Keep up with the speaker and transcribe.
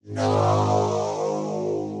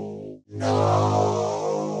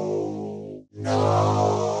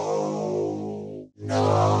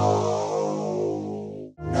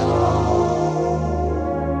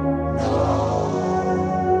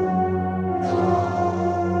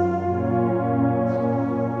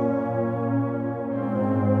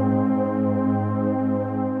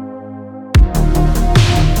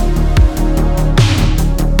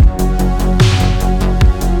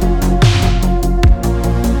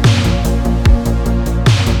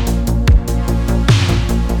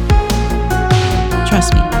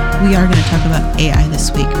Trust me, we are going to talk about AI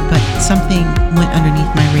this week, but something went underneath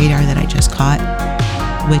my radar that I just caught,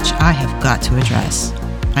 which I have got to address.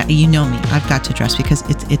 You know me, I've got to address because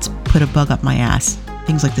it's put a bug up my ass.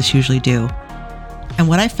 Things like this usually do. And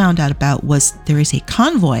what I found out about was there is a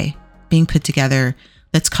convoy being put together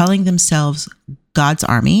that's calling themselves God's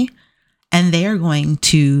Army, and they are going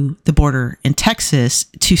to the border in Texas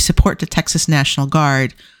to support the Texas National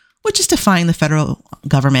Guard, which is defying the federal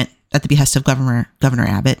government at the behest of Governor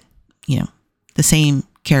Abbott. You know, the same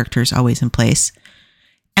characters always in place.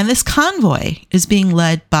 And this convoy is being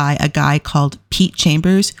led by a guy called Pete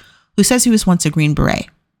Chambers, who says he was once a Green Beret.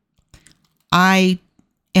 I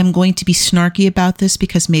am going to be snarky about this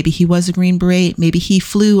because maybe he was a Green Beret. Maybe he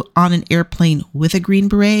flew on an airplane with a Green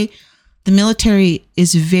Beret. The military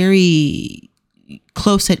is very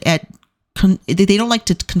close they don't like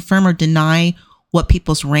to confirm or deny what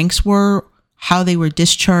people's ranks were, how they were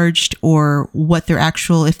discharged, or what their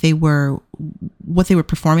actual, what they were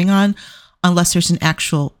performing on, unless there's an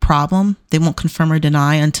actual problem. They won't confirm or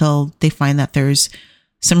deny until they find that there's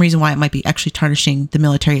some reason why it might be actually tarnishing the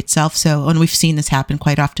military itself. So, and we've seen this happen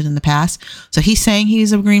quite often in the past. So he's saying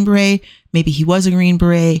he's a Green Beret. Maybe he was a Green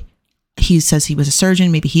Beret. He says he was a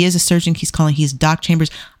surgeon. Maybe he is a surgeon. He's Doc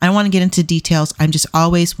Chambers. I don't want to get into details. I'm just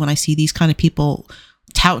always, when I see these kind of people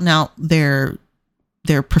touting out their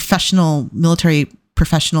professional, military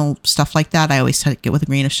professional stuff like that, I always try to get with a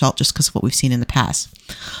grain of salt just because of what we've seen in the past.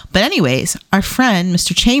 But anyways, our friend,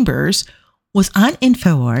 Mr. Chambers, was on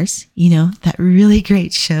InfoWars, you know, that really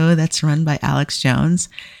great show that's run by Alex Jones.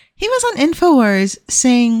 He was on InfoWars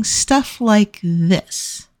saying stuff like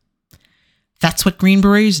this. That's what Green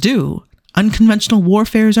Berets do. Unconventional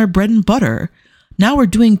warfare is our bread and butter. Now we're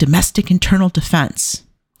doing domestic internal defense.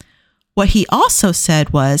 What he also said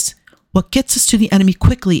was, what gets us to the enemy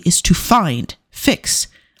quickly is to find, fix,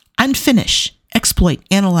 and finish, exploit,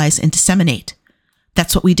 analyze, and disseminate.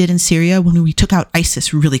 That's what we did in Syria when we took out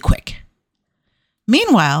ISIS really quick.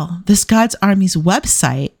 Meanwhile, this God's Army's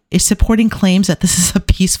website is supporting claims that this is a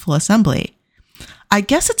peaceful assembly. I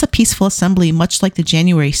guess it's a peaceful assembly, much like the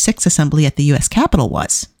January 6th assembly at the U.S. Capitol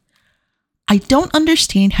was. I don't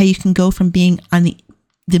understand how you can go from being on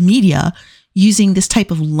the media using this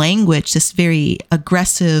type of language, this very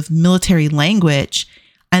aggressive military language,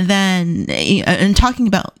 and then and talking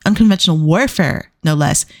about unconventional warfare, no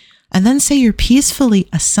less, and then say you're peacefully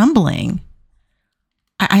assembling.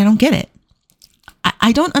 I don't get it.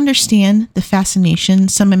 I don't understand the fascination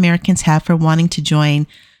some Americans have for wanting to join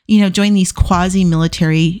these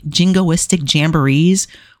quasi-military jingoistic jamborees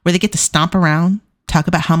where they get to stomp around, talk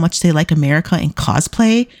about how much they like America and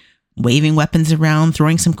cosplay, waving weapons around,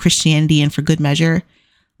 throwing some Christianity in for good measure,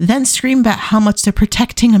 then scream about how much they're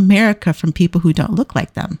protecting America from people who don't look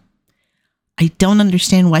like them. I don't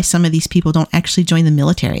understand why some of these people don't actually join the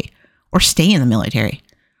military or stay in the military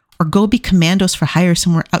or go be commandos for hire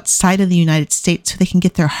somewhere outside of the United States so they can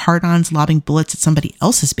get their hard-ons lobbing bullets at somebody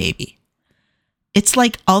else's baby. It's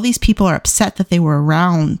like all these people are upset that they were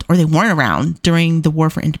around or they weren't around during the War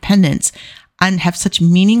for Independence and have such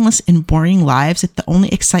meaningless and boring lives that the only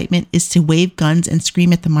excitement is to wave guns and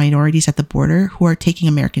scream at the minorities at the border who are taking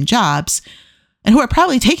American jobs and who are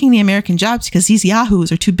probably taking the American jobs because these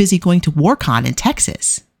yahoos are too busy going to WarCon in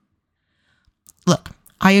Texas. Look,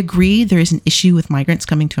 I agree there is an issue with migrants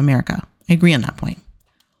coming to America. I agree on that point.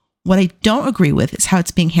 What I don't agree with is how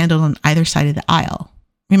it's being handled on either side of the aisle.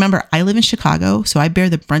 Remember, I live in Chicago, so I bear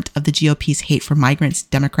the brunt of the GOP's hate for migrants,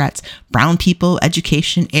 Democrats, brown people,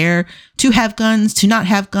 education, air, to have guns, to not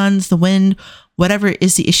have guns, the wind, whatever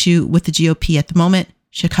is the issue with the GOP at the moment.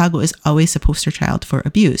 Chicago is always the poster child for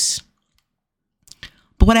abuse.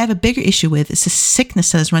 But what I have a bigger issue with is the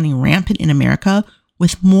sickness that is running rampant in America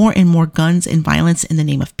with more and more guns and violence in the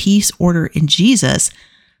name of peace, order, and Jesus.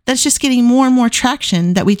 That's just getting more and more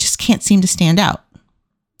traction that we just can't seem to stamp out.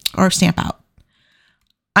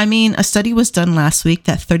 I mean, a study was done last week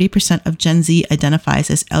that 30% of Gen Z identifies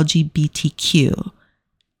as LGBTQ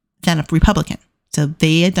than a Republican. So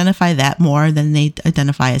they identify that more than they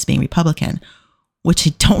identify as being Republican, which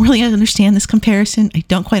I don't really understand this comparison. I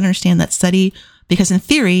don't quite understand that study Because in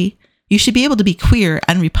theory, you should be able to be queer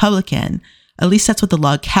and Republican. At least that's what the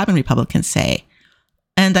log cabin Republicans say.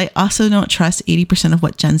 And I also don't trust 80% of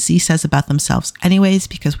what Gen Z says about themselves anyways,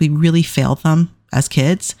 because we really failed them as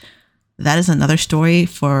kids. That is another story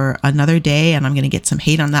for another day, and I'm going to get some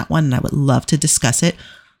hate on that one, and I would love to discuss it.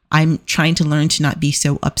 I'm trying to learn to not be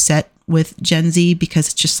so upset with Gen Z, because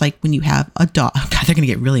it's just like when you have a dog. God, they're going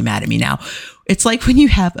to get really mad at me now. It's like when you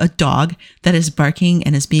have a dog that is barking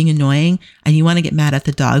and is being annoying, and you want to get mad at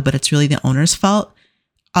the dog, but it's really the owner's fault.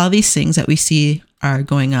 All these things that we see are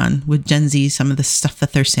going on with Gen Z. Some of the stuff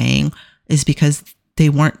that they're saying is because they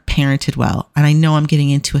weren't parented well. And I know I'm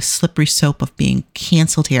getting into a slippery slope of being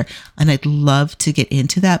canceled here, and I'd love to get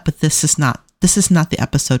into that, but this is not the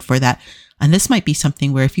episode for that. And this might be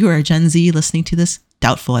something where if you are a Gen Z listening to this,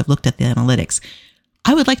 doubtful, I've looked at the analytics,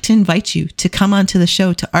 I would like to invite you to come onto the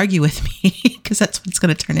show to argue with me, because that's what it's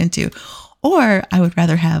going to turn into. Or I would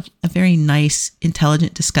rather have a very nice,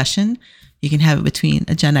 intelligent discussion. You can have it between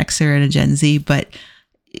a Gen Xer and a Gen Z, but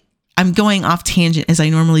I'm going off tangent as I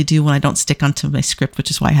normally do when I don't stick onto my script, which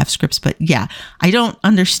is why I have scripts. But yeah, I don't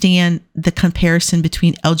understand the comparison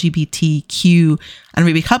between LGBTQ and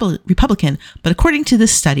Republican. But according to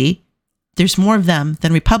this study, there's more of them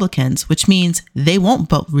than Republicans, which means they won't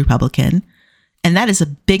vote Republican. And that is a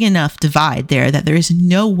big enough divide there that there is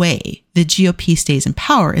no way the GOP stays in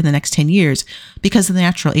power in the next 10 years because of the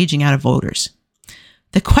natural aging out of voters.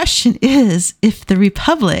 The question is if the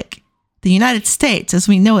Republic, the United States, as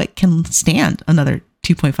we know it, can stand another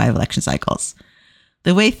 2.5 election cycles.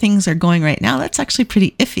 The way things are going right now, that's actually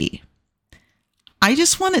pretty iffy. I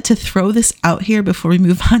just wanted to throw this out here before we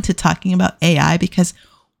move on to talking about AI, because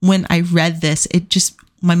when I read this,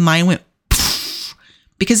 my mind went poof,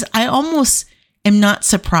 because I almost am not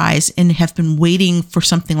surprised and have been waiting for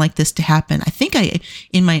something like this to happen. I think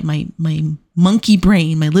in my monkey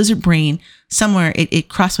brain, my lizard brain, somewhere it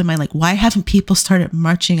crossed my mind, like, why haven't people started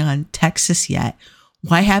marching on Texas yet?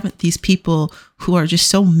 Why haven't these people who are just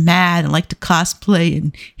so mad and like to cosplay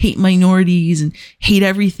and hate minorities and hate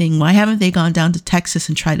everything, why haven't they gone down to Texas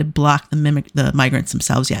and tried to block the migrants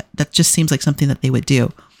themselves yet? That just seems like something that they would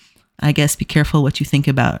do. I guess be careful what you think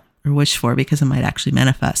about or wish for, because it might actually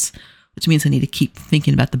manifest, which means I need to keep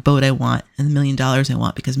thinking about the boat I want and the $1 million I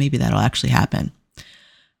want, because maybe that'll actually happen.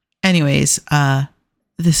 Anyways,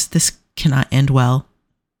 this cannot end well.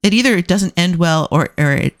 It doesn't end well or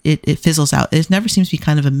it fizzles out. It never seems to be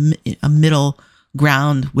kind of a middle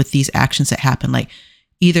ground with these actions that happen. Like,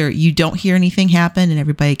 either you don't hear anything happen and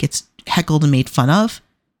everybody gets heckled and made fun of,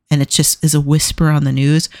 and it just is a whisper on the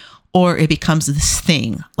news, or it becomes this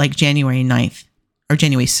thing like January 9th or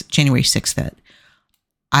January 6th that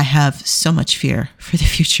I have so much fear for the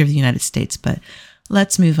future of the United States. But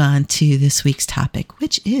let's move on to this week's topic,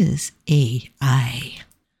 which is AI.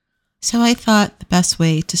 So I thought the best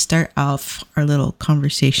way to start off our little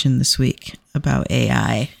conversation this week about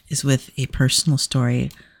AI is with a personal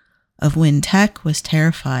story of when Tech was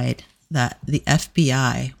terrified that the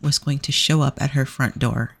FBI was going to show up at her front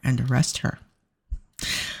door and arrest her.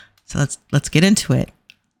 So let's get into it.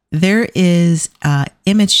 There is an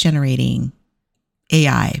image generating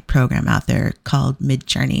AI program out there called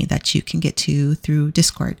Midjourney that you can get to through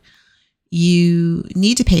Discord. You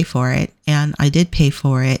need to pay for it, and I did pay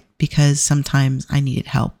for it because sometimes I needed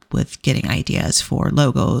help with getting ideas for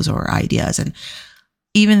logos or ideas. And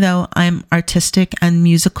even though I'm artistic and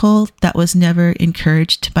musical, that was never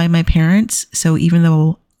encouraged by my parents. So even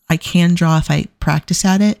though I can draw if I practice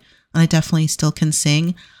at it, and I definitely still can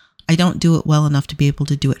sing, I don't do it well enough to be able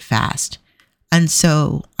to do it fast. And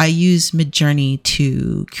so I use Midjourney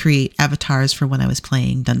to create avatars for when I was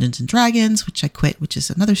playing Dungeons and Dragons, which I quit, which is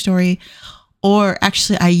another story. Or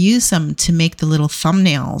actually, I use them to make the little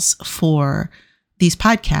thumbnails for these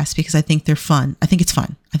podcasts because I think they're fun. I think it's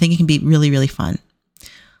fun. I think it can be really, really fun,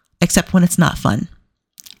 except when it's not fun.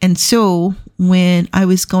 And so when I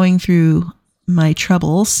was going through my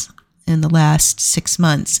troubles in the last 6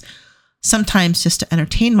 months, sometimes just to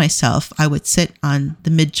entertain myself, I would sit on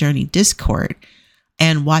the Midjourney Discord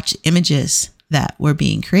and watch images that were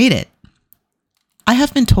being created. I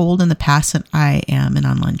have been told in the past that I am an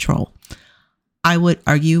online troll. I would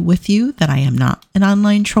argue with you that I am not an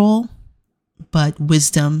online troll, but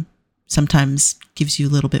wisdom sometimes gives you a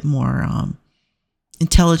little bit more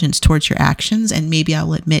intelligence towards your actions. And maybe I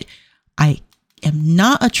will admit I am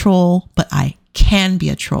not a troll, but I can be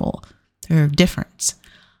a troll. There are difference.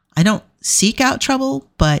 I don't seek out trouble,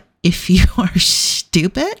 but if you are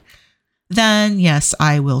stupid, then yes,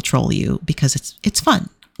 I will troll you because it's fun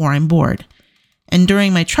or I'm bored. And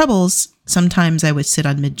during my troubles, sometimes I would sit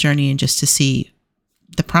on Midjourney and just to see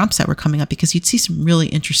the prompts that were coming up, because you'd see some really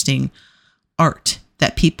interesting art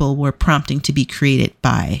that people were prompting to be created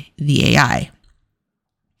by the AI.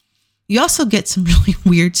 You also get some really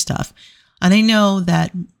weird stuff. And I know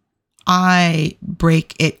that I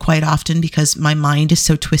break it quite often because my mind is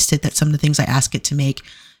so twisted that some of the things I ask it to make,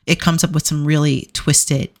 it comes up with some really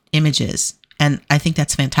twisted images. And I think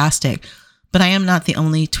that's fantastic. But I am not the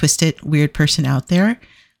only twisted, weird person out there.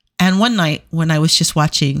 And one night when I was just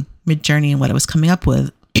watching Midjourney and what it was coming up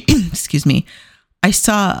with, excuse me, I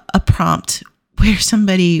saw a prompt where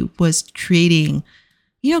somebody was creating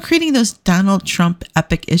those Donald Trump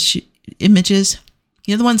epic images.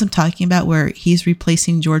 You know, the ones I'm talking about where he's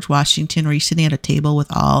replacing George Washington, or he's sitting at a table with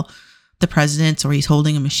all the presidents, or he's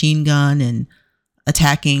holding a machine gun and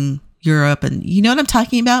attacking Europe. And you know what I'm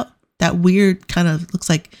talking about? That weird kind of looks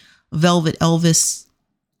like Velvet Elvis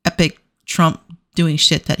epic Trump doing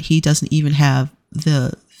shit that he doesn't even have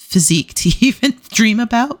the physique to even dream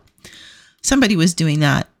about. Somebody was doing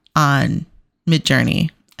that on Midjourney.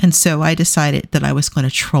 And so I decided that I was going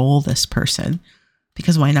to troll this person,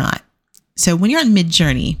 because why not? So when you're on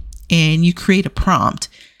Midjourney and you create a prompt,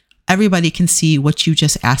 everybody can see what you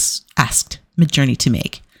just asked Midjourney to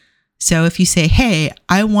make. So if you say, hey,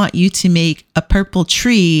 I want you to make a purple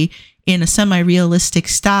tree in a semi-realistic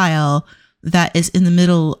style that is in the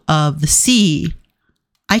middle of the sea,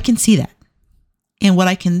 I can see that. And what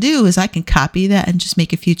I can do is I can copy that and just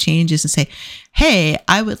make a few changes and say, hey,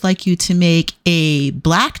 I would like you to make a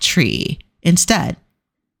black tree instead.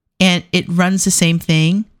 And it runs the same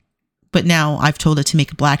thing, but now I've told it to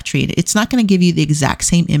make a black tree. It's not going to give you the exact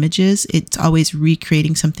same images. It's always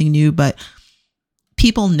recreating something new, but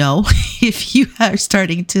people know if you are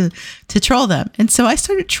starting to troll them. And so I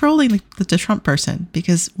started trolling the Trump person,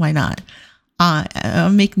 because why not? I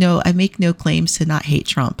make no claims to not hate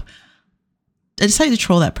Trump. I decided to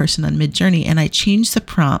troll that person on Midjourney, and I changed the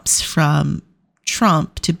prompts from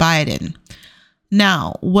Trump to Biden.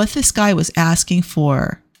 Now, what this guy was asking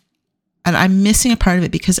for, and I'm missing a part of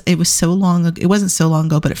it because it was so long ago. It wasn't so long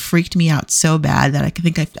ago, but it freaked me out so bad that I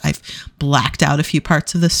think I've blacked out a few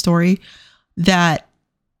parts of the story. That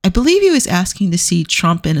I believe he was asking to see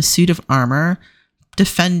Trump in a suit of armor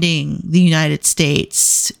defending the United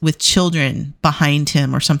States with children behind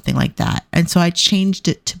him or something like that. And so I changed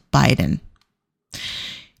it to Biden.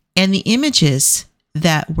 And the images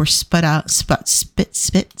that were sput's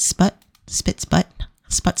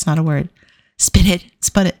not a word. Spit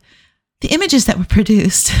it. The images that were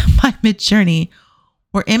produced by Midjourney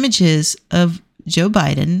were images of Joe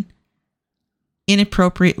Biden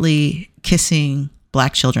inappropriately kissing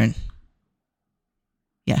black children.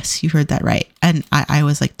 Yes, you heard that right. And I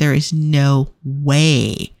was like, there is no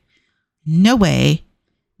way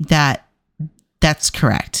that that's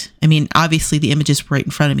correct. I mean, obviously the images were right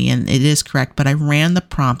in front of me and it is correct, but I ran the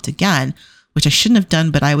prompt again, which I shouldn't have done,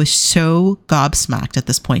 but I was so gobsmacked at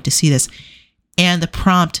this point to see this. And the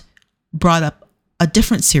prompt brought up a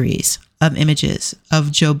different series of images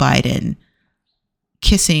of Joe Biden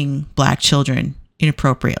kissing black children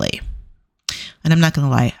inappropriately. And I'm not going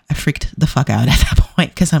to lie, I freaked the fuck out at that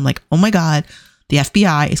point, because I'm like, oh my God, the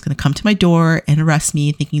FBI is going to come to my door and arrest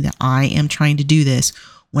me thinking that I am trying to do this,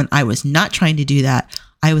 when I was not trying to do that.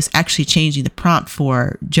 I was actually changing the prompt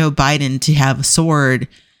for Joe Biden to have a sword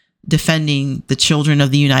defending the children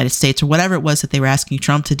of the United States, or whatever it was that they were asking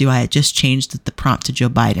Trump to do. I had just changed the prompt to Joe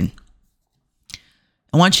Biden.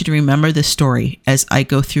 I want you to remember this story as I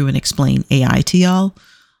go through and explain AI to y'all,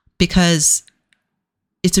 because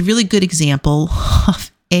it's a really good example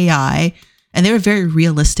of AI, and they were very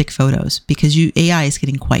realistic photos, because AI is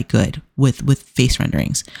getting quite good with face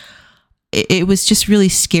renderings. It was just really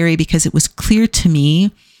scary, because it was clear to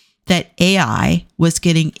me that AI was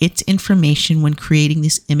getting its information when creating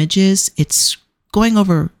these images. It's going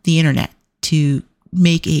over the internet to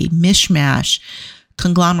make a mishmash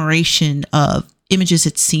conglomeration of images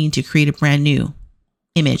it's seen to create a brand new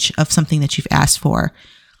image of something that you've asked for.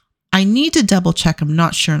 I need to double check. I'm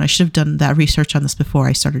not sure. And I should have done that research on this before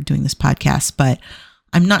I started doing this podcast, but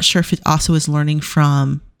I'm not sure if it also is learning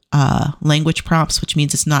from language prompts, which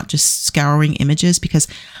means it's not just scouring images, because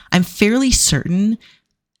I'm fairly certain,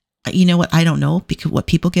 you know what, I don't know because what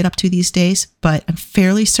people get up to these days, but I'm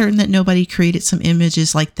fairly certain that nobody created some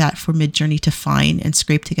images like that for Midjourney to find and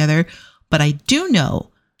scrape together. But I do know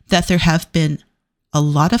that there have been a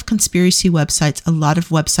lot of conspiracy websites, a lot of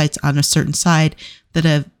websites on a certain side that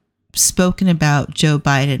have spoken about Joe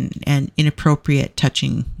Biden and inappropriate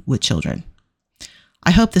touching with children.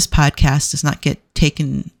 I hope this podcast does not get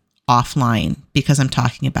taken offline because I'm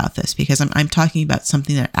talking about this, because I'm talking about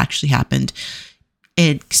something that actually happened.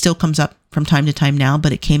 It still comes up from time to time now,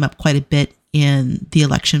 but it came up quite a bit in the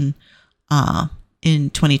election in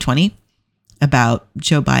 2020. about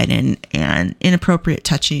Joe Biden and inappropriate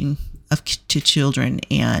touching to children,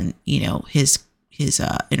 and his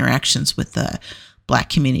interactions with the Black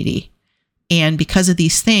community. And because of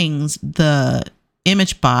these things, the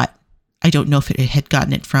image bot, I don't know if it had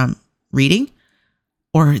gotten it from reading,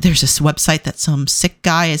 or there's this website that some sick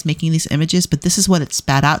guy is making these images, but this is what it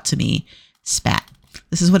spat out to me.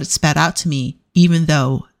 This is what it spat out to me, even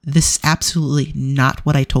though this is absolutely not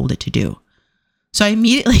what I told it to do. So I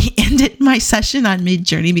immediately ended my session on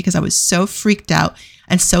Midjourney because I was so freaked out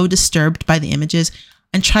and so disturbed by the images,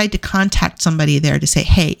 and tried to contact somebody there to say,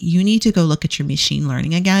 hey, you need to go look at your machine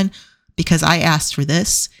learning again, because I asked for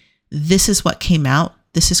this. This is what came out.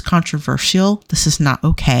 This is controversial. This is not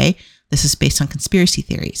okay. This is based on conspiracy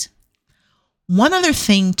theories. One other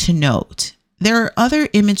thing to note, there are other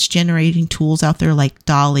image generating tools out there like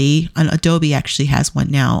DALL-E, and Adobe actually has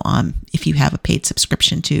one now. If you have a paid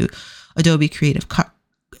subscription to Adobe Creative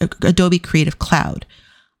Cloud.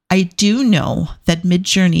 I do know that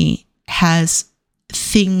Midjourney has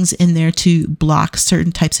things in there to block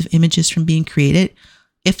certain types of images from being created.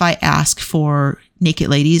 If I ask for naked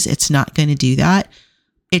ladies, it's not going to do that.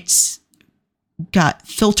 It's got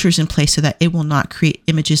filters in place so that it will not create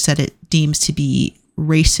images that it deems to be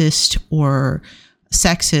racist or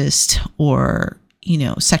sexist or,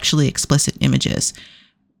 sexually explicit images,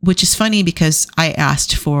 which is funny because I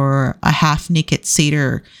asked for a half naked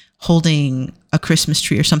satyr holding a Christmas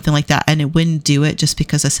tree or something like that, and it wouldn't do it just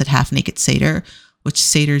because I said half naked satyr, which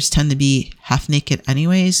satyrs tend to be half naked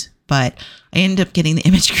anyways. But I ended up getting the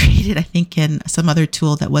image created, I think, in some other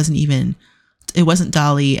tool that it wasn't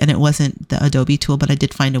DALL-E and it wasn't the Adobe tool, but I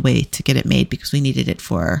did find a way to get it made because we needed it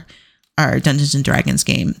for our Dungeons and Dragons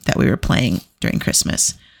game that we were playing during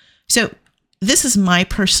Christmas. So this is my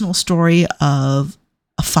personal story of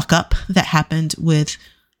a fuck up that happened with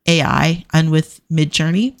AI and with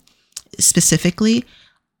Midjourney specifically.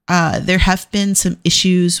 There have been some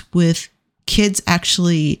issues with kids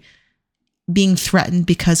actually being threatened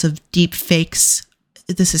because of deep fakes.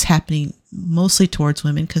 This is happening mostly towards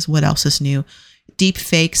women because what else is new? Deep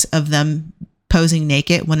fakes of them posing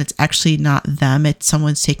naked when it's actually not them. It's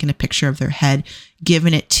someone's taken a picture of their head,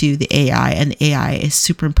 given it to the AI, and the AI is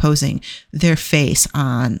superimposing their face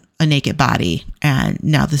on a naked body. And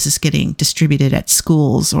now this is getting distributed at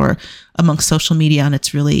schools or amongst social media, and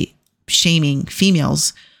it's really shaming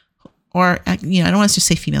females. Or, I don't want to just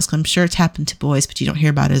say females because I'm sure it's happened to boys, but you don't hear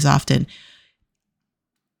about it as often,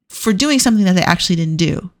 for doing something that they actually didn't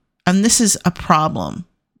do. And this is a problem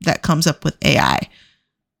that comes up with AI.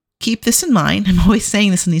 Keep this in mind. I'm always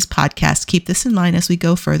saying this in these podcasts. Keep this in mind as we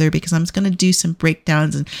go further, because I'm just going to do some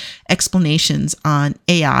breakdowns and explanations on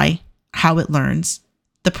AI, how it learns,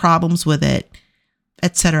 the problems with it,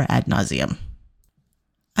 etc. ad nauseum.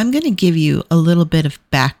 I'm going to give you a little bit of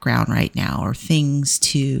background right now, or things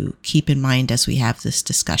to keep in mind as we have this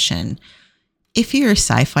discussion. If you're a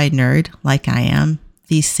sci-fi nerd like I am,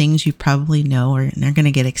 these things you probably know and are going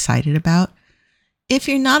to get excited about. If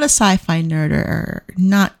you're not a sci-fi nerd or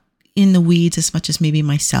not in the weeds as much as maybe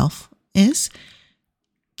myself is,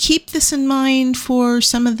 keep this in mind for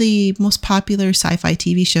some of the most popular sci-fi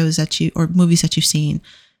TV shows or movies that you've seen.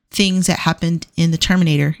 Things that happened in The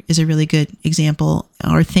Terminator is a really good example,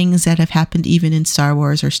 or things that have happened even in Star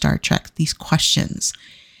Wars or Star Trek, these questions.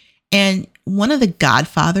 And one of the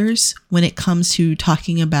godfathers when it comes to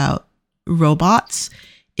talking about robots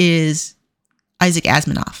is Isaac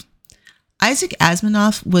Asimov. Isaac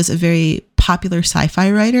Asimov was a very popular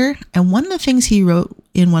sci-fi writer, and one of the things he wrote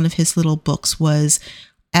in one of his little books was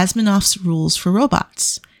Asimov's Rules for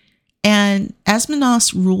Robots. And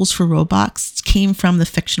Asimov's Rules for Robots came from the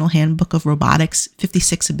Fictional Handbook of Robotics,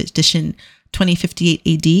 56th edition, 2058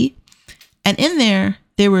 AD. And in there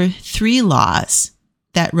were 3 laws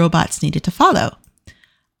that robots needed to follow.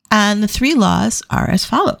 And the 3 laws are as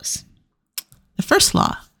follows. The first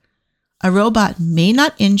law: a robot may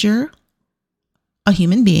not injure a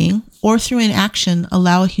human being or through an action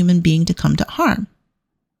allow a human being to come to harm.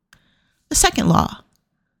 The second law: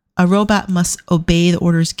 a robot must obey the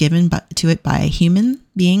orders given to it by human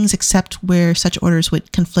beings, except where such orders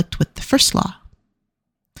would conflict with the first law.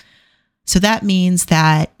 So that means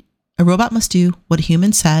that a robot must do what a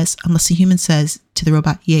human says, unless the human says to the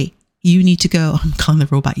robot, yay, you need to go. I'm calling the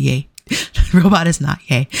robot yay. The robot is not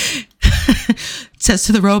yay. It says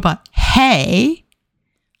to the robot, hey,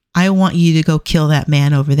 I want you to go kill that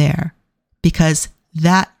man over there, because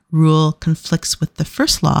that rule conflicts with the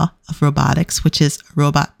first law of robotics, which is a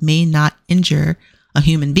robot may not injure a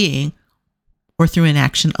human being or through an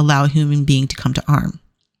action allow a human being to come to harm.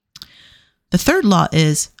 The third law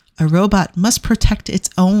is A robot must protect its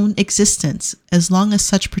own existence as long as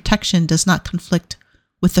such protection does not conflict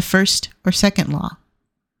with the first or second law.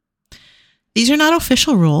 These are not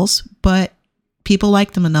official rules, but people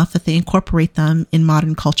like them enough that they incorporate them in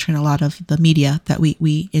modern culture and a lot of the media that we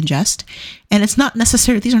ingest. And these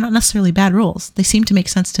are not necessarily bad rules. They seem to make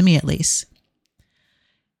sense to me, at least.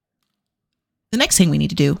 The next thing we need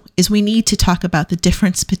to do is we need to talk about the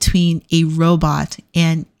difference between a robot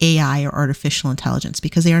and AI or artificial intelligence,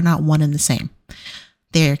 because they are not one and the same.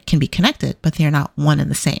 They can be connected, but they are not one and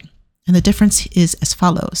the same. And the difference is as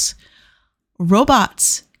follows.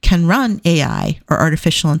 Robots can run AI or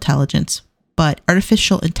artificial intelligence, but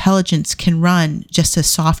artificial intelligence can run just as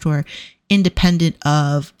software independent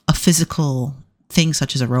of a physical thing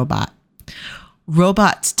such as a robot.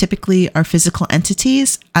 Robots typically are physical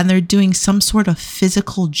entities, and they're doing some sort of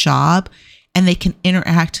physical job, and they can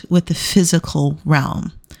interact with the physical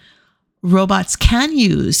realm. Robots can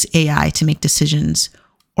use AI to make decisions,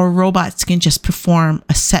 or robots can just perform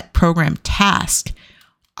a set program task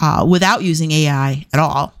without using AI at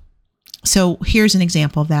all. So here's an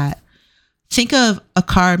example of that. Think of a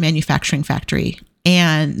car manufacturing factory,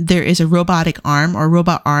 and there is a robotic arm or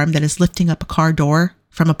robot arm that is lifting up a car door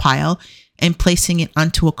from a pile and placing it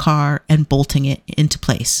onto a car and bolting it into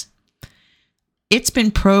place. It's been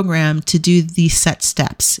programmed to do these set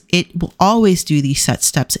steps. It will always do these set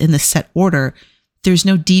steps in the set order. There's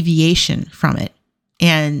no deviation from it.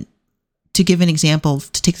 And to give an example,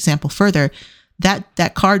 to take the example further,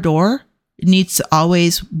 that car door needs to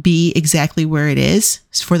always be exactly where it is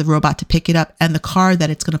for the robot to pick it up. And the car that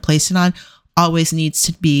it's going to place it on always needs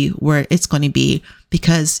to be where it's going to be,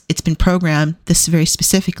 because it's been programmed this very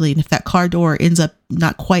specifically. And if that car door ends up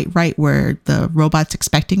not quite right where the robot's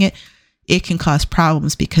expecting it, it can cause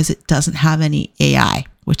problems because it doesn't have any AI,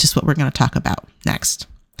 which is what we're going to talk about next.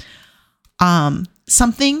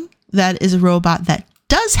 Something that is a robot that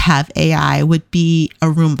does have AI would be a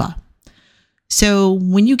Roomba. So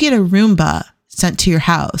when you get a Roomba sent to your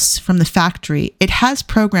house from the factory, it has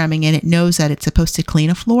programming and it knows that it's supposed to clean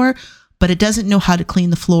a floor, but it doesn't know how to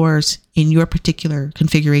clean the floors in your particular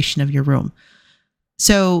configuration of your room.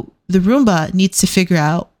 So the Roomba needs to figure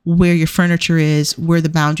out where your furniture is, where the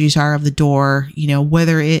boundaries are of the door,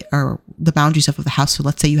 whether it are the boundaries of the house. So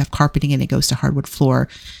let's say you have carpeting and it goes to hardwood floor,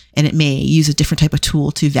 and it may use a different type of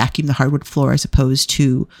tool to vacuum the hardwood floor as opposed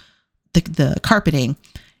to the carpeting.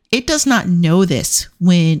 It does not know this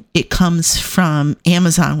when it comes from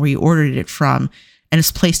Amazon, where you ordered it from, and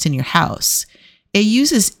it's placed in your house. It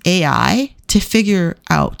uses AI to figure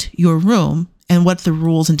out your room and what the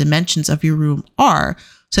rules and dimensions of your room are,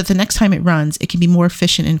 so that the next time it runs, it can be more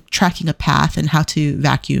efficient in tracking a path and how to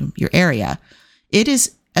vacuum your area. It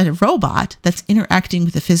is a robot that's interacting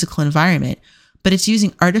with the physical environment, but it's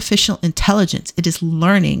using artificial intelligence. It is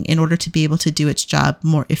learning in order to be able to do its job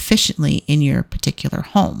more efficiently in your particular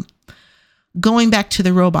home. Going back to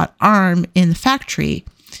the robot arm in the factory,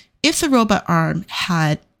 if the robot arm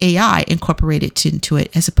had AI incorporated into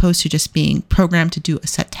it, as opposed to just being programmed to do a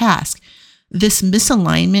set task, this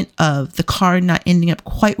misalignment of the car not ending up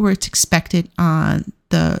quite where it's expected on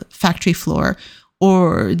the factory floor,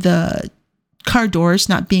 or the car doors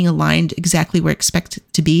not being aligned exactly where expected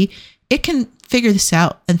to be, it can figure this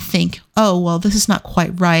out and think, oh, well, this is not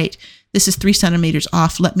quite right. This is 3 centimeters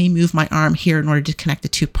off. Let me move my arm here in order to connect the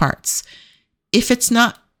two parts. If it's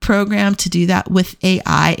not programmed to do that with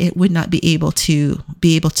AI, it would not be able to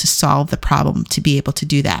solve the problem to be able to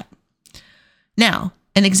do that. Now,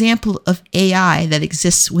 an example of AI that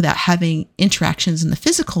exists without having interactions in the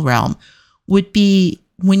physical realm would be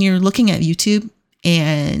when you're looking at YouTube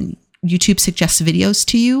and YouTube suggests videos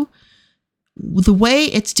to you. The way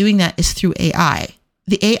it's doing that is through AI.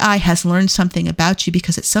 The AI has learned something about you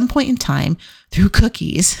because at some point in time, through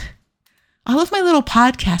cookies, all of my little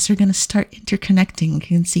podcasts are going to start interconnecting. You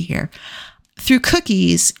can see here. Through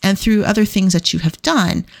cookies and through other things that you have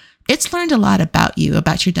done, it's learned a lot about you,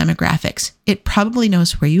 about your demographics. It probably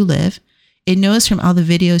knows where you live. It knows from all the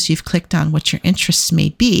videos you've clicked on what your interests may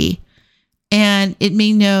be. And it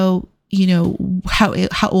may know,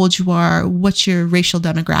 how old you are, what's your racial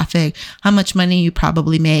demographic, how much money you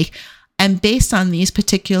probably make. And based on these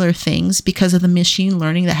particular things, because of the machine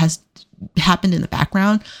learning that has happened in the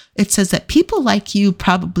background, it says that people like you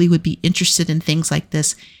probably would be interested in things like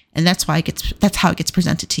this. And that's how it gets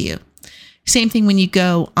presented to you. Same thing when you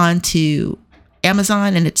go onto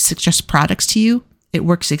Amazon and it suggests products to you. It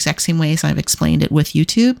works the exact same way as I've explained it with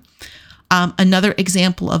YouTube. Another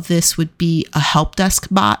example of this would be a help desk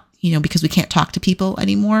bot, because we can't talk to people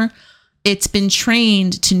anymore. It's been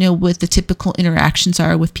trained to know what the typical interactions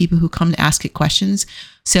are with people who come to ask it questions.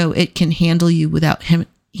 So it can handle you without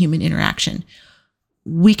human interaction.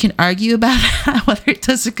 We can argue about that, whether it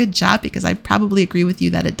does a good job, because I probably agree with you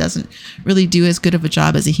that it doesn't really do as good of a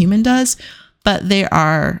job as a human does. But there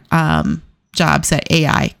are jobs that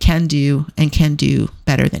AI can do and can do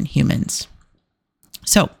better than humans.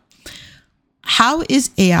 So how does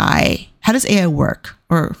AI work,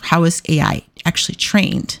 or how is AI actually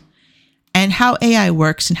trained? And how AI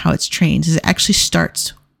works and how it's trained is it actually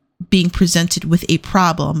starts being presented with a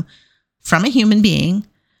problem from a human being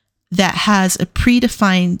that has a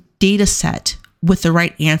predefined data set with the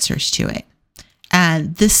right answers to it.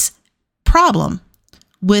 And this problem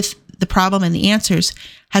with the problem and the answers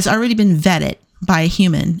has already been vetted by a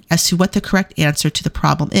human as to what the correct answer to the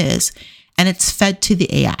problem is, and it's fed to the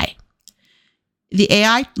AI. The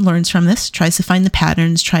AI learns from this, tries to find the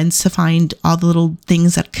patterns, tries to find all the little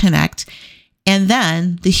things that connect, and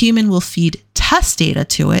then the human will feed test data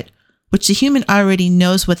to it, which the human already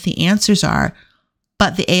knows what the answers are,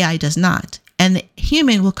 but the AI does not. And the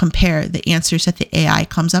human will compare the answers that the AI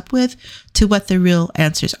comes up with to what the real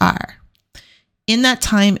answers are. In that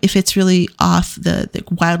time, if it's really off, the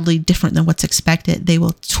wildly different than what's expected, they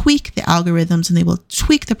will tweak the algorithms and they will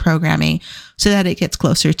tweak the programming so that it gets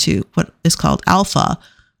closer to what is called alpha,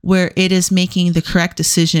 where it is making the correct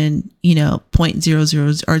decision,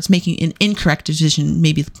 0.00, or it's making an incorrect decision,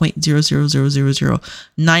 maybe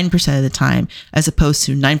 0.00009% of the time, as opposed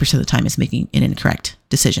to 9% of the time it's making an incorrect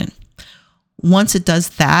decision. Once it does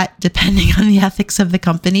that, depending on the ethics of the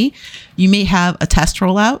company, you may have a test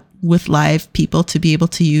rollout with live people to be able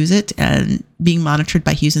to use it and being monitored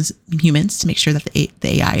by humans to make sure that the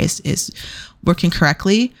AI is working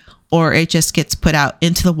correctly, or it just gets put out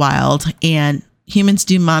into the wild and humans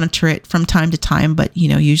do monitor it from time to time. But,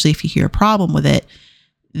 usually if you hear a problem with it,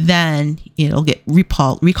 then it'll get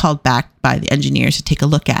recalled back by the engineers to take a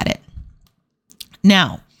look at it.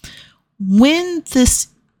 Now, when this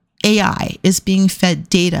AI is being fed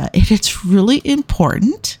data, it's really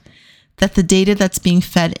important that the data that's being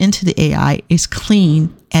fed into the AI is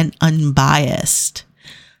clean and unbiased.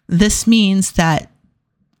 This means that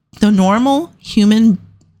the normal human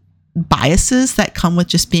biases that come with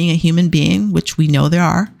just being a human being, which we know there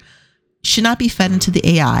are, should not be fed into the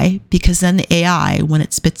AI, because then the AI, when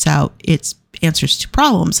it spits out its answers to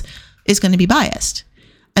problems, is going to be biased.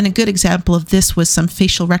 And a good example of this was some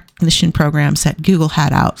facial recognition programs that Google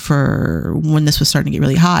had out for when this was starting to get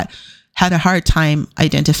really hot, had a hard time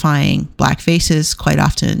identifying black faces, quite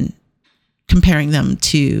often comparing them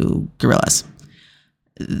to gorillas.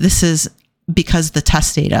 This is because the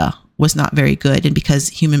test data was not very good and because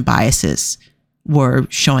human biases were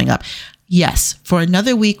showing up. Yes, for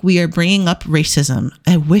another week, we are bringing up racism.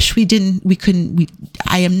 I wish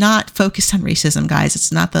I am not focused on racism, guys.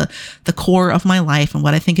 It's not the core of my life and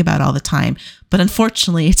what I think about all the time. But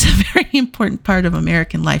unfortunately, it's a very important part of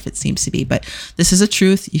American life, it seems to be. But this is a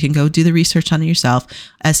truth. You can go do the research on it yourself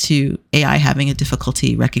as to AI having a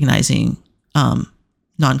difficulty recognizing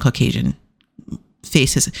non-Caucasian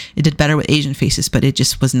faces. It did better with Asian faces, but it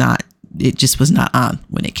just was not on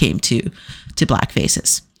when it came to black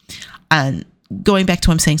faces. And going back to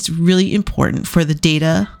what I'm saying, it's really important for the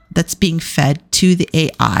data that's being fed to the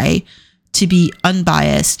AI to be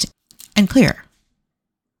unbiased and clear.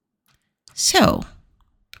 So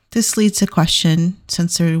this leads to a question,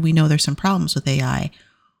 since we know there's some problems with AI,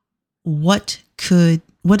 what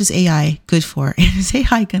is AI good for? And is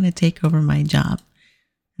AI going to take over my job?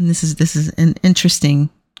 And this is an interesting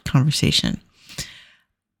conversation.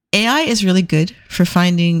 AI is really good for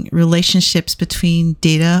finding relationships between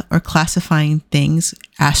data or classifying things,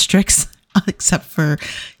 asterisks, except for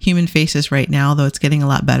human faces right now, though it's getting a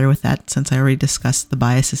lot better with that, since I already discussed the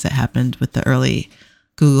biases that happened with the early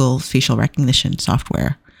Google facial recognition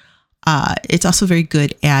software. It's also very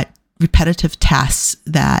good at repetitive tasks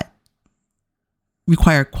that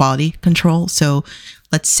require quality control. So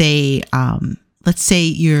let's say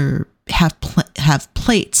you have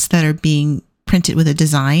plates that are being printed with a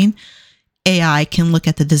design. AI can look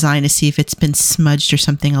at the design to see if it's been smudged or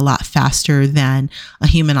something a lot faster than a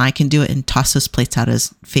human eye can do it, and toss those plates out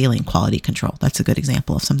as failing quality control. That's a good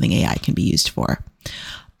example of something AI can be used for.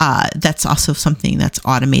 That's also something that's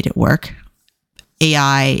automated work.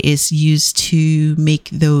 AI is used to make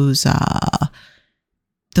those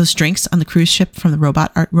drinks on the cruise ship from the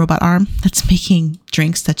robot arm that's making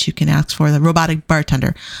drinks that you can ask for, the robotic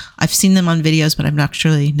bartender. I've seen them on videos, but I've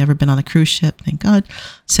never been on a cruise ship, thank God.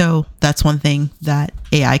 So that's one thing that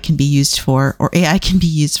AI can be used for, or AI can be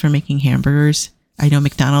used for making hamburgers. I know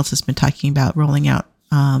McDonald's has been talking about rolling out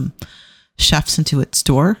chefs into its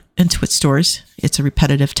stores. It's a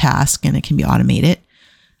repetitive task and it can be automated.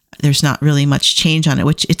 There's not really much change on it,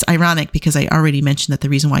 which it's ironic because I already mentioned that the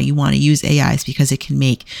reason why you want to use AI is because it can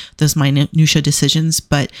make those minutia decisions.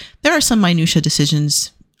 But there are some minutia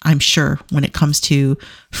decisions, I'm sure, when it comes to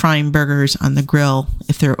frying burgers on the grill,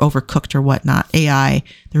 if they're overcooked or whatnot. AI,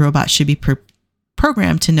 the robot, should be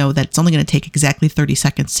programmed to know that it's only going to take exactly 30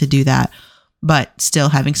 seconds to do that. But still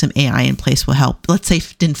having some AI in place will help. Let's say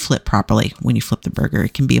if it didn't flip properly when you flip the burger,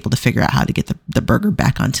 it can be able to figure out how to get the burger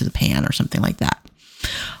back onto the pan or something like that.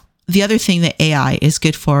 The other thing that AI is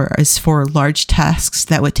good for is for large tasks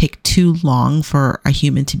that would take too long for a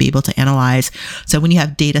human to be able to analyze. So when you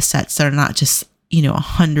have data sets that are not just,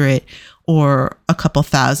 100 or a couple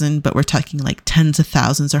thousand, but we're talking like tens of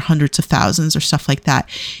thousands or hundreds of thousands or stuff like that,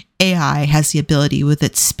 AI has the ability with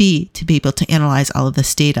its speed to be able to analyze all of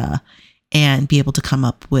this data and be able to come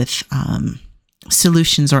up with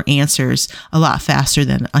solutions or answers a lot faster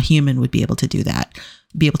than a human would be able to do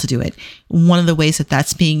it. One of the ways that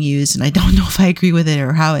that's being used, and I don't know if I agree with it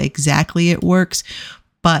or how exactly it works,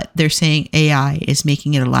 but they're saying AI is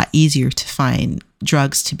making it a lot easier to find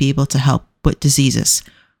drugs to be able to help with diseases.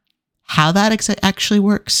 How that actually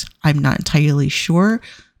works, I'm not entirely sure,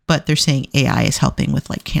 but they're saying AI is helping with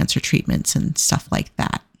like cancer treatments and stuff like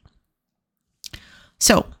that.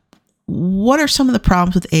 So, what are some of the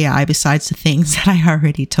problems with AI besides the things that I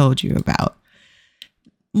already told you about?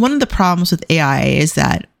 One of the problems with AI is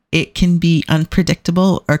that it can be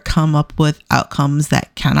unpredictable or come up with outcomes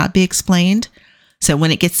that cannot be explained. So when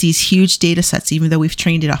it gets these huge data sets, even though we've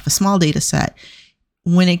trained it off a small data set,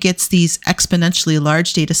 when it gets these exponentially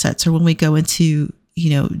large data sets, or when we go into,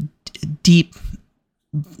 deep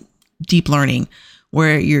learning,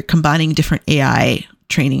 where you're combining different AI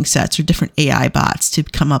training sets or different AI bots to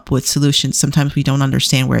come up with solutions, sometimes we don't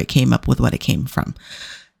understand where it came up with what it came from.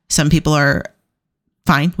 Some people are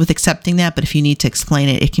fine with accepting that, but if you need to explain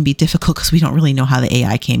it, it can be difficult because we don't really know how the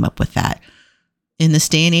AI came up with that. In this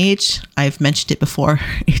day and age, I've mentioned it before,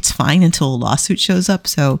 it's fine until a lawsuit shows up.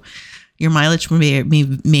 So your mileage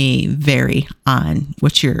may vary on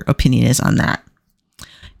what your opinion is on that.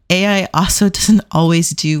 AI also doesn't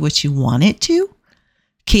always do what you want it to.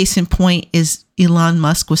 Case in point is Elon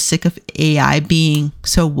Musk was sick of AI being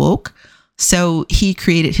so woke. So he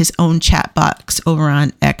created his own chat box over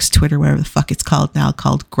on X, Twitter, whatever the fuck it's called now,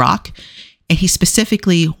 called Grok. And he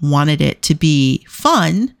specifically wanted it to be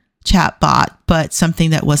fun chat bot, but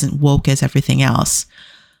something that wasn't woke as everything else.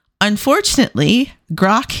 Unfortunately,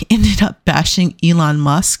 Grok ended up bashing Elon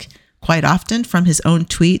Musk quite often from his own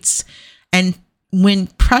tweets. And when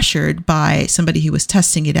pressured by somebody who was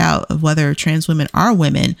testing it out of whether trans women are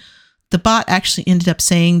women, the bot actually ended up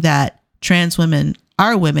saying that trans women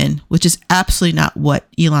are women, which is absolutely not what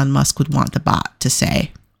Elon Musk would want the bot to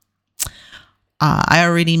say. I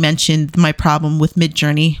already mentioned my problem with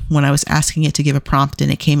Midjourney when I was asking it to give a prompt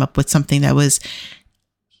and it came up with something that was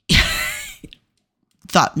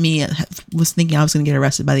was thinking I was going to get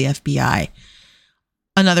arrested by the FBI.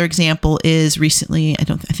 Another example is recently, I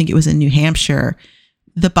think it was in New Hampshire,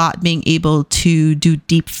 the bot being able to do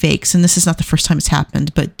deep fakes. And this is not the first time it's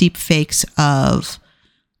happened, but deep fakes of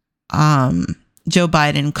Joe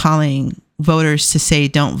Biden calling voters to say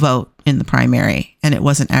don't vote in the primary. And it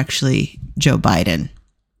wasn't actually Joe Biden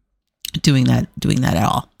doing that at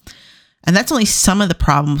all. And that's only some of the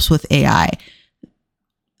problems with AI.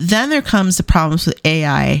 Then there comes the problems with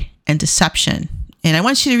AI and deception. And I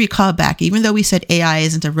want you to recall back, even though we said AI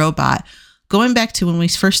isn't a robot, going back to when we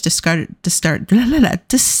first started this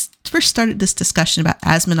discussion about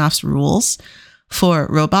Asimov's rules for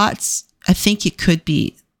robots, I think it could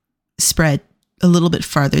be spread a little bit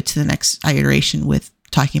farther to the next iteration with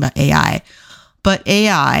talking about AI. But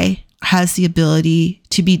AI has the ability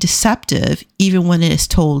to be deceptive even when it is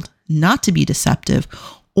told not to be deceptive,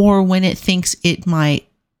 or when it thinks it might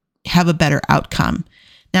have a better outcome.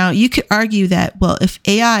 Now, you could argue that, well, if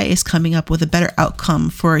AI is coming up with a better outcome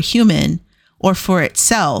for a human or for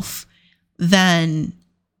itself, then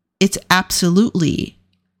it's absolutely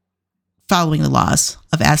following the laws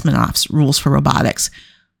of Asimov's rules for robotics.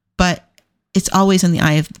 But it's always in the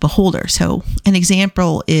eye of the beholder. So an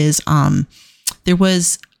example is there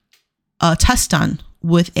was a test done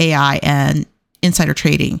with AI and insider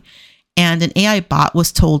trading. And an AI bot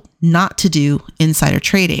was told not to do insider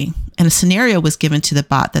trading. And a scenario was given to the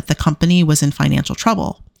bot that the company was in financial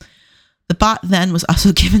trouble. The bot then was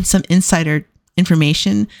also given some insider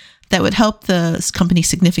information that would help the company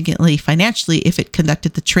significantly financially if it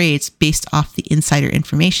conducted the trades based off the insider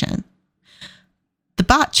information. The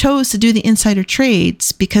bot chose to do the insider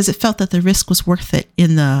trades because it felt that the risk was worth it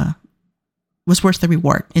was worth the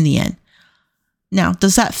reward in the end. Now,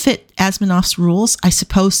 does that fit Asimonov's rules? I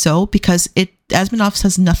suppose so, because Asimov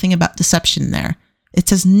says nothing about deception there. It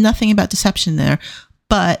says nothing about deception there.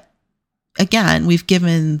 But again, we've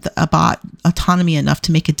given a bot autonomy enough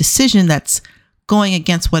to make a decision that's going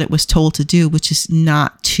against what it was told to do, which is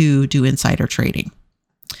not to do insider trading.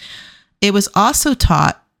 It was also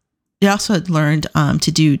taught, it also had learned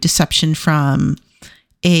to do deception from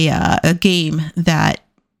a game that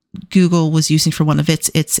Google was using for one of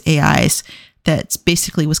its AIs that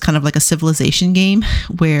basically was kind of like a civilization game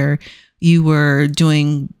where you were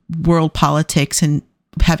doing world politics and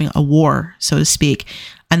having a war, so to speak.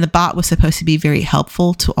 And the bot was supposed to be very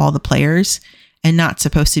helpful to all the players and not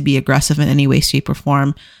supposed to be aggressive in any way, shape, or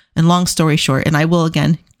form. And long story short, and I will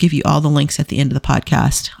again give you all the links at the end of the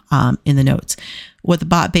podcast in the notes. What the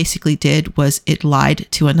bot basically did was it lied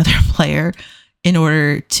to another player in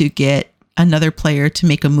order to get another player to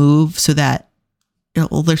make a move so that,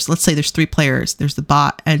 let's say there's 3 players. There's the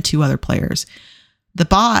bot and 2 other players. The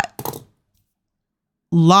bot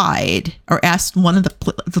lied or asked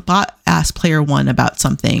the bot asked player 1 about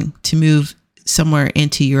something to move somewhere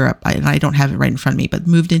into Europe. And I don't have it right in front of me, but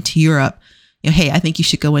moved into Europe. Hey, I think you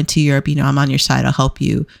should go into Europe. I'm on your side. I'll help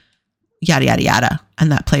you. Yada, yada, yada.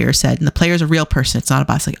 And that player said, and the player is a real person. It's not a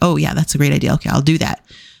bot. It's like, oh yeah, that's a great idea. Okay, I'll do that.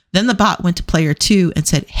 Then the bot went to player 2 and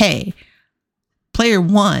said, hey, player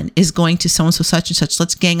 1 is going to so-and-so such and such.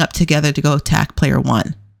 Let's gang up together to go attack player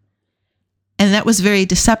 1. And that was very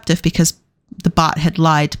deceptive because the bot had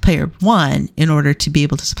lied to player 1 in order to be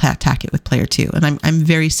able to attack it with player 2. And I'm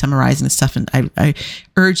very summarizing this stuff, and I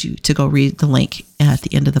urge you to go read the link at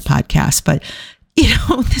the end of the podcast. But,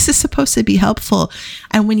 this is supposed to be helpful.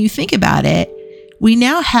 And when you think about it, we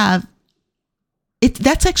now have it.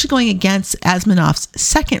 That's actually going against Asimov's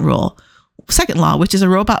second law, which is a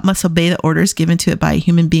robot must obey the orders given to it by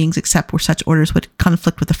human beings, except where such orders would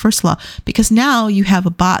conflict with the first law. Because now you have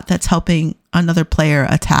a bot that's helping another player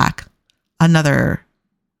attack another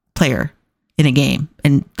player in a game,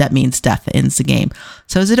 and that means death ends the game.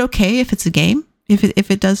 So is it okay if it's a game?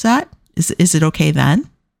 If it does that, is it okay then?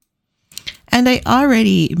 And I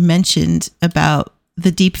already mentioned about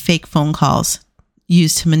the deep fake phone calls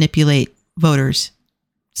used to manipulate voters,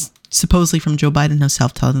 supposedly from Joe Biden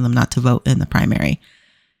himself telling them not to vote in the primary.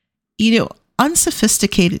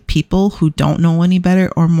 Unsophisticated people who don't know any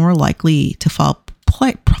better are more likely to fall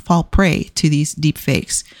prey to these deep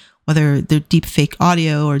fakes, whether they're deep fake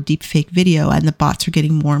audio or deep fake video, and the bots are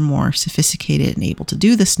getting more and more sophisticated and able to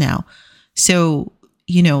do this now. So,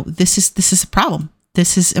 this is a problem.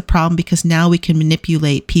 This is a problem because now we can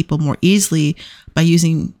manipulate people more easily by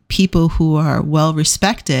using people who are well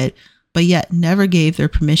respected, but yet never gave their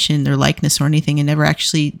permission, their likeness or anything, and never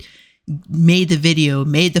actually made the video,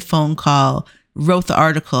 made the phone call, wrote the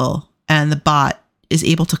article, and the bot is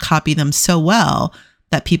able to copy them so well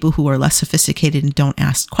that people who are less sophisticated and don't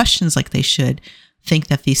ask questions like they should think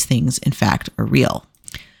that these things, in fact, are real.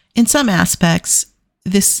 In some aspects,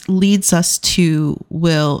 this leads us to,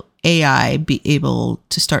 will AI be able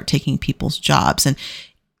to start taking people's jobs? And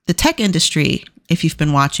the tech industry, if you've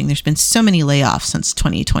been watching, there's been so many layoffs since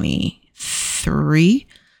 2023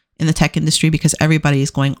 in the tech industry because everybody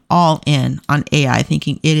is going all in on AI,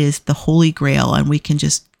 thinking it is the holy grail and we can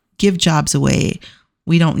just give jobs away.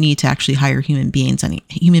 We don't need to actually hire human beings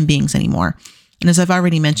anymore. And as I've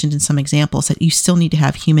already mentioned in some examples, that you still need to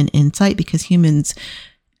have human insight because humans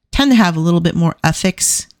tend to have a little bit more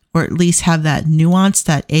ethics, or at least have that nuance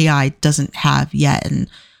that AI doesn't have yet. And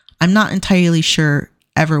I'm not entirely sure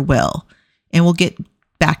ever will. And we'll get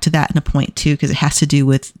back to that in a point too, because it has to do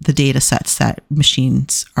with the data sets that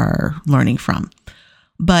machines are learning from.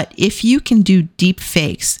 But if you can do deep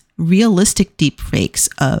fakes, realistic deep fakes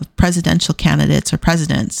of presidential candidates or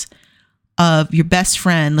presidents, of your best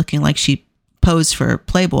friend looking like she posed for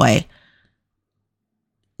Playboy,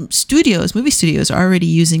 movie studios are already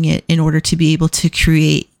using it in order to be able to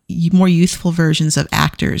create more youthful versions of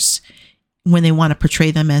actors when they want to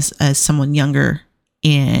portray them as someone younger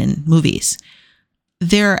in movies.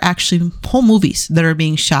 There are actually whole movies that are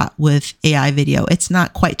being shot with AI video. It's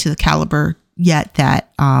not quite to the caliber yet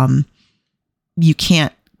that you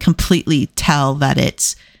can't completely tell that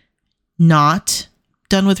it's not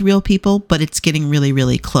done with real people, but it's getting really,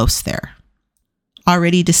 really close there.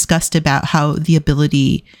 Already discussed about how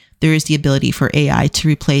there is the ability for AI to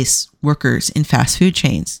replace workers in fast food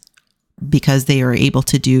chains because they are able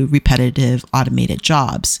to do repetitive automated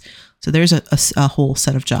jobs. So there's a whole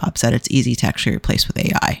set of jobs that it's easy to actually replace with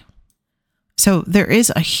AI. So there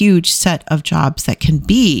is a huge set of jobs that can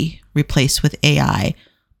be replaced with AI,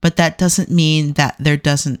 but that doesn't mean that there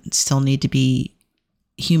doesn't still need to be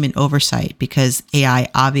human oversight, because AI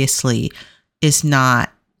obviously is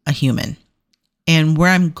not a human. And where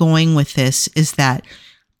I'm going with this is that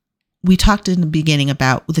we talked in the beginning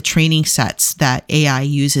about the training sets that AI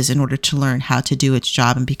uses in order to learn how to do its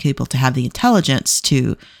job and be able to have the intelligence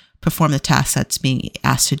to perform the tasks that's being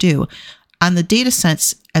asked to do. And the data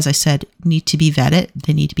sets, as I said, need to be vetted.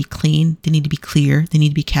 They need to be clean. They need to be clear. They need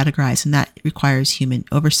to be categorized. And that requires human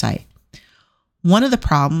oversight. One of the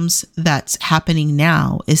problems that's happening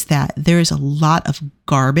now is that there is a lot of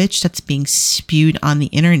garbage that's being spewed on the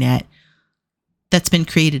internet that's been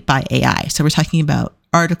created by AI. So we're talking about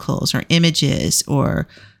articles or images or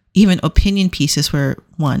even opinion pieces where,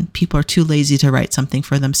 one, people are too lazy to write something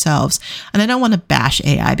for themselves. And I don't want to bash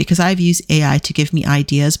AI because I've used AI to give me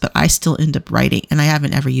ideas, but I still end up writing. And I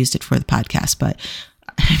haven't ever used it for the podcast, but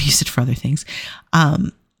I've used it for other things.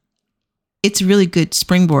 It's a really good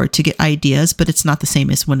springboard to get ideas, but it's not the same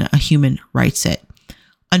as when a human writes it.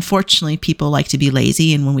 Unfortunately, people like to be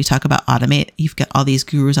lazy. And when we talk about automate, you've got all these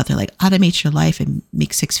gurus out there like automate your life and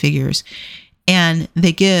make 6 figures. And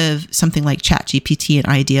they give something like ChatGPT an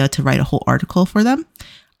idea to write a whole article for them.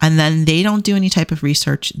 And then they don't do any type of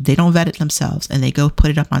research. They don't vet it themselves and they go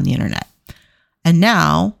put it up on the internet. And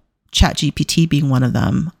now ChatGPT being one of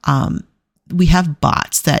them, we have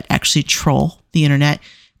bots that actually troll the internet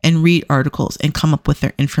and read articles and come up with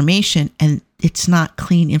their information. And it's not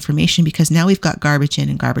clean information because now we've got garbage in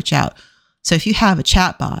and garbage out. So if you have a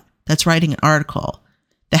chatbot that's writing an article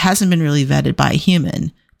that hasn't been really vetted by a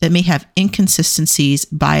human, that may have inconsistencies,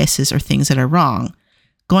 biases, or things that are wrong,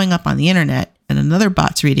 going up on the internet and another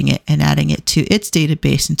bot's reading it and adding it to its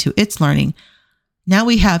database and to its learning, now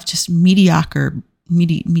we have just mediocre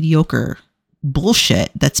bullshit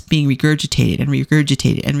that's being regurgitated and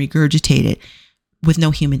regurgitated and regurgitated with no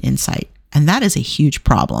human insight. And that is a huge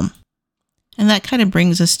problem. And that kind of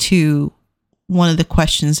brings us to one of the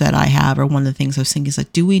questions that I have, or one of the things I was thinking is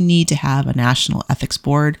like, do we need to have a national ethics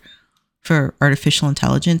board for artificial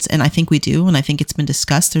intelligence? And I think we do. And I think it's been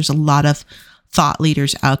discussed. There's a lot of thought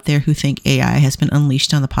leaders out there who think AI has been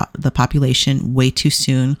unleashed on the population way too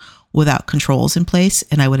soon without controls in place.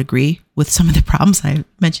 And I would agree with some of the problems I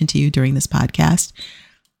mentioned to you during this podcast.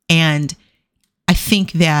 And I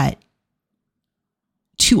think that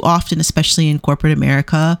too often, especially in corporate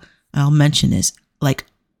America, I'll mention is like,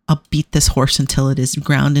 I'll beat this horse until it is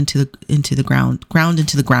ground into the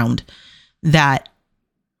ground, that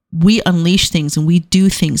we unleash things and we do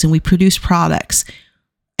things and we produce products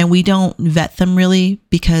and we don't vet them really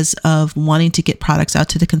because of wanting to get products out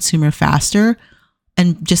to the consumer faster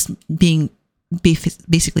and just being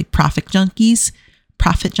basically profit junkies,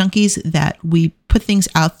 that we put things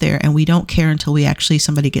out there and we don't care until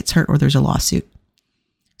somebody gets hurt or there's a lawsuit.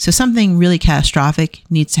 So something really catastrophic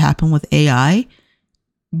needs to happen with AI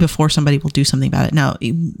before somebody will do something about it. Now,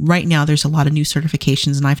 right now, there's a lot of new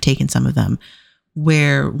certifications, and I've taken some of them,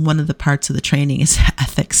 where one of the parts of the training is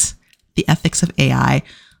ethics, the ethics of AI.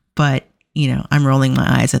 But, I'm rolling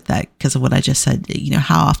my eyes at that because of what I just said.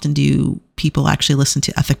 How often do people actually listen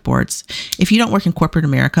to ethic boards? If you don't work in corporate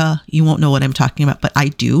America, you won't know what I'm talking about, but I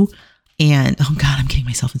do. And, oh God, I'm getting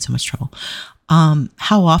myself in so much trouble.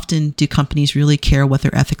 How often do companies really care what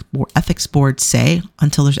their ethics boards say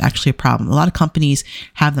until there's actually a problem? A lot of companies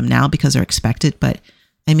have them now because they're expected. But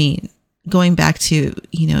I mean, going back to,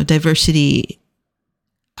 diversity,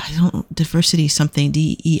 diversity something,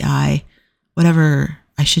 DEI, whatever,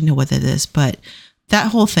 I should know what that is. But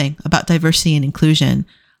that whole thing about diversity and inclusion,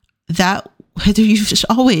 you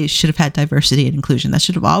always should have had diversity and inclusion. That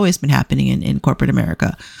should have always been happening in corporate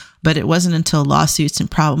America. But it wasn't until lawsuits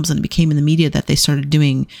and problems and it became in the media that they started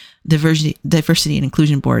doing diversity and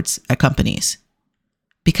inclusion boards at companies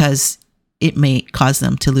because it may cause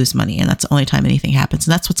them to lose money. And that's the only time anything happens.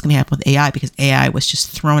 And that's what's going to happen with AI because AI was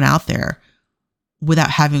just thrown out there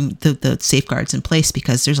without having the safeguards in place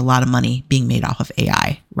because there's a lot of money being made off of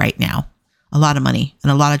AI right now. A lot of money.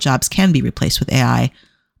 And a lot of jobs can be replaced with AI.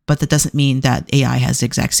 But that doesn't mean that AI has the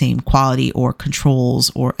exact same quality or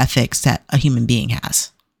controls or ethics that a human being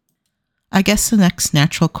has. I guess the next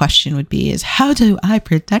natural question would be is how do I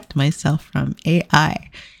protect myself from AI?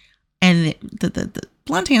 And the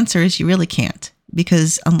blunt answer is you really can't,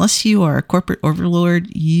 because unless you are a corporate overlord,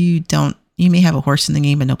 you may have a horse in the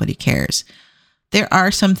game and nobody cares. There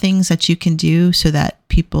are some things that you can do so that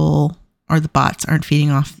people or the bots aren't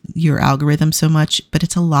feeding off your algorithm so much, but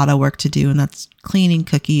it's a lot of work to do. And that's cleaning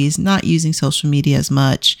cookies, not using social media as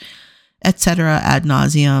much, etc. ad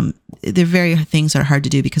nauseum. They're very things that are hard to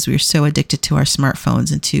do because we are so addicted to our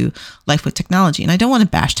smartphones and to life with technology. And I don't want to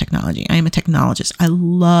bash technology. I am a technologist. I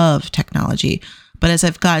love technology. But as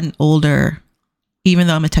I've gotten older, even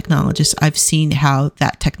though I'm a technologist, I've seen how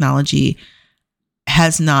that technology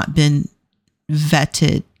has not been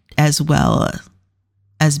vetted as well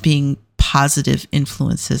as being positive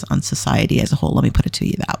influences on society as a whole. Let me put it to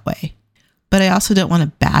you that way. But I also don't want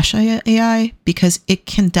to bash AI because it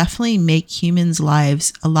can definitely make humans'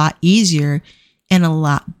 lives a lot easier and a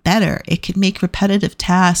lot better. It can make repetitive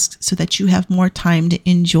tasks so that you have more time to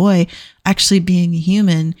enjoy actually being a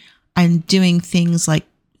human and doing things like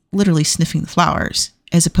literally sniffing the flowers,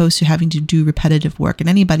 as opposed to having to do repetitive work. And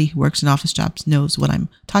anybody who works in office jobs knows what I'm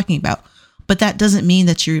talking about. But that doesn't mean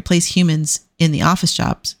that you replace humans in the office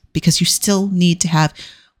jobs, because you still need to have,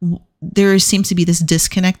 there seems to be this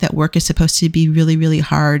disconnect that work is supposed to be really, really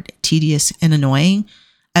hard, tedious, and annoying,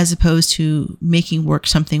 as opposed to making work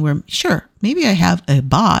something where, sure, maybe I have a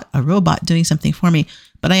robot doing something for me,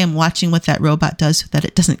 but I am watching what that robot does so that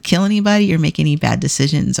it doesn't kill anybody or make any bad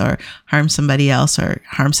decisions or harm somebody else or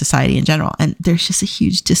harm society in general. And there's just a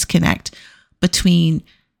huge disconnect between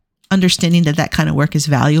understanding that that kind of work is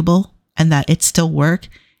valuable and that it's still work,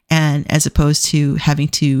 and as opposed to having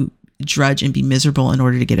to drudge and be miserable in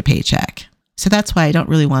order to get a paycheck. So that's why I don't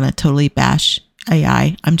really want to totally bash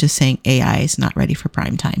AI. I'm just saying AI is not ready for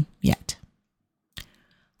prime time yet.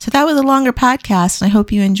 So that was a longer podcast, and I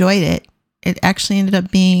hope you enjoyed it. It actually ended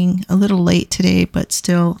up being a little late today, but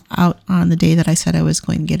still out on the day that I said I was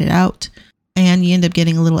going to get it out. And you end up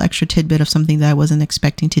getting a little extra tidbit of something that I wasn't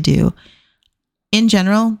expecting to do. In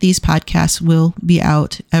general, these podcasts will be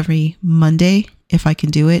out every Monday if I can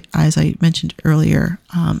do it. As I mentioned earlier,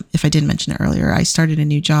 if I didn't mention it earlier, I started a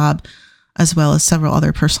new job as well as several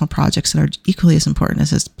other personal projects that are equally as important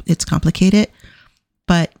as it's complicated.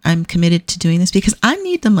 But I'm committed to doing this because I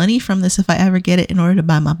need the money from this if I ever get it in order to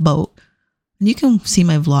buy my boat. And you can see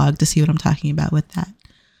my vlog to see what I'm talking about with that.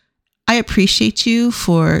 I appreciate you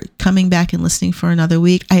for coming back and listening for another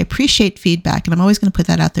week. I appreciate feedback, and I'm always going to put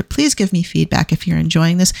that out there. Please give me feedback if you're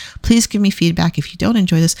enjoying this. Please give me feedback if you don't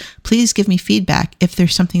enjoy this. Please give me feedback if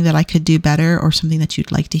there's something that I could do better or something that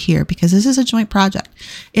you'd like to hear, because this is a joint project.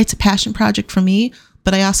 It's a passion project for me,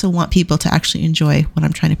 but I also want people to actually enjoy what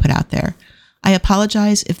I'm trying to put out there. I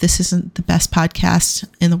apologize if this isn't the best podcast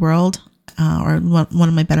in the world, or one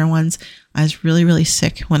of my better ones. I was really, really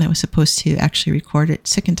sick when I was supposed to actually record it,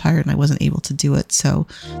 sick and tired, and I wasn't able to do it. So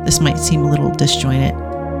this might seem a little disjointed,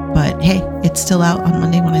 but hey, it's still out on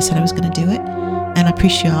Monday when I said I was going to do it. And I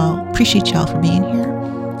appreciate y'all for being here.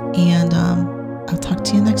 And I'll talk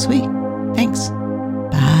to you next week.